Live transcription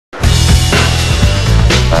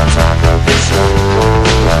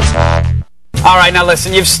All right, now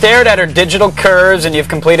listen, you've stared at her digital curves and you've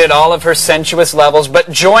completed all of her sensuous levels, but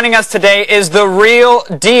joining us today is the real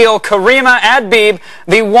deal, Karima Adebibe,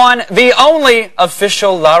 the one, the only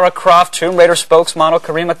official Lara Croft Tomb Raider spokesmodel.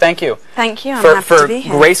 Karima, thank you. Thank you. I'm happy to be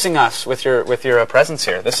here. For gracing us with your presence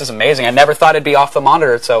here. This is amazing. I never thought it'd be off the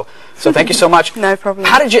monitor, so thank you so much. No problem.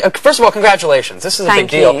 How did you, first of all, congratulations. This is a big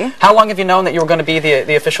deal. Thank you. How long have you known that you were going to be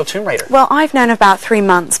the official Tomb Raider? Well, I've known about 3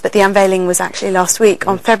 months, but the unveiling was actually last week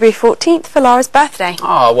on February 14th for Lara's birthday.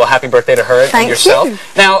 Oh, well, happy birthday to her and yourself. You.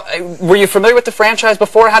 Now, were you familiar with the franchise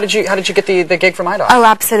before? How did you get the gig from IDOS? Oh,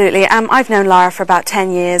 absolutely. I've known Lara for about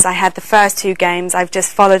 10 years. I had the first 2 games. I've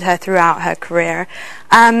just followed her throughout her career.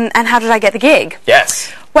 And how did I get the gig?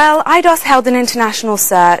 Yes. Well, IDOS held an international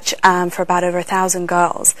search for about over 1,000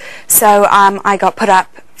 girls. So I got put up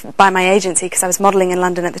by my agency because I was modelling in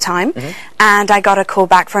London at the time, and I got a call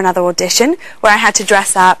back for another audition where I had to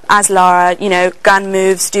dress up as Lara, you know, gun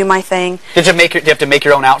moves, do my thing. Did you have to make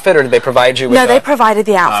your own outfit, or did they provide you with No, they provided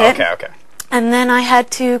the outfit. Oh, okay. And then I had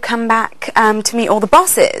to come back to meet all the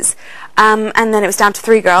bosses. And then it was down to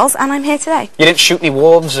 3 girls, and I'm here today. You didn't shoot any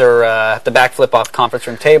wolves or have to backflip off conference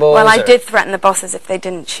room tables? Well, I did threaten the bosses if they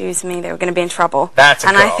didn't choose me, they were going to be in trouble. That's a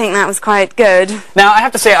And goal. I think that was quite good. Now, I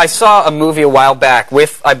have to say, I saw a movie a while back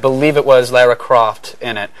with, I believe it was Lara Croft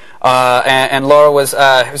in it. And Laura was,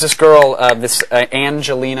 it was this girl, this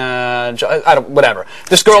Angelina, whatever.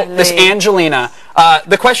 This girl, this Angelina.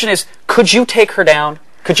 The question is, could you take her down?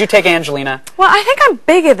 Could you take Angelina? Well, I think I'm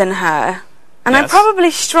bigger than her. And yes. I'm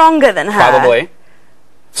probably stronger than her. Probably.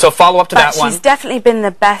 So follow up to that one. She's definitely been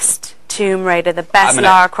the best Tomb Raider, the best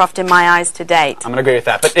Lara Croft in my eyes to date. I'm going to agree with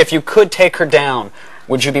that. But if you could take her down,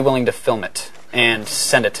 would you be willing to film it and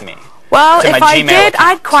send it to me? Well, if I did,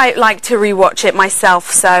 I'd quite like to rewatch it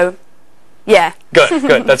myself, so yeah.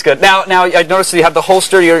 Good, that's good. Now I noticed that you have the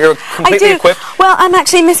holster, you're completely equipped. Well, I'm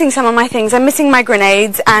actually missing some of my things. I'm missing my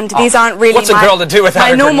grenades, and these aren't really what's a girl to do without my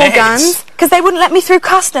her normal grenades? guns, because they wouldn't let me through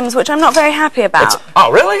customs, which I'm not very happy about.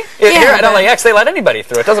 Oh, really? Yeah, here at LAX, they let anybody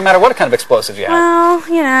through. It doesn't matter what kind of explosives you have. Well,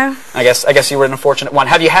 you know. I guess you were an unfortunate one.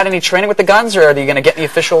 Have you had any training with the guns, or are you going to get any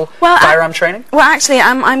official firearm training? Well, actually,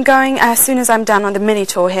 I'm going, as soon as I'm done on the mini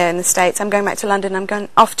tour here in the States, I'm going back to London. I'm going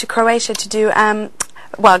off to Croatia to do,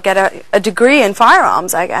 well, get a degree in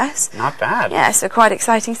firearms, I guess. Not bad. Yeah, so quite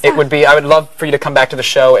exciting stuff. It would be, I would love for you to come back to the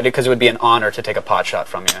show, because it would be an honor to take a pot shot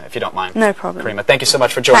from you, if you don't mind. No problem. Karima, thank you so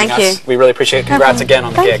much for joining us. Thank you. We really appreciate it. Congrats again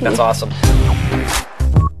on the gig. Thank you. That's awesome.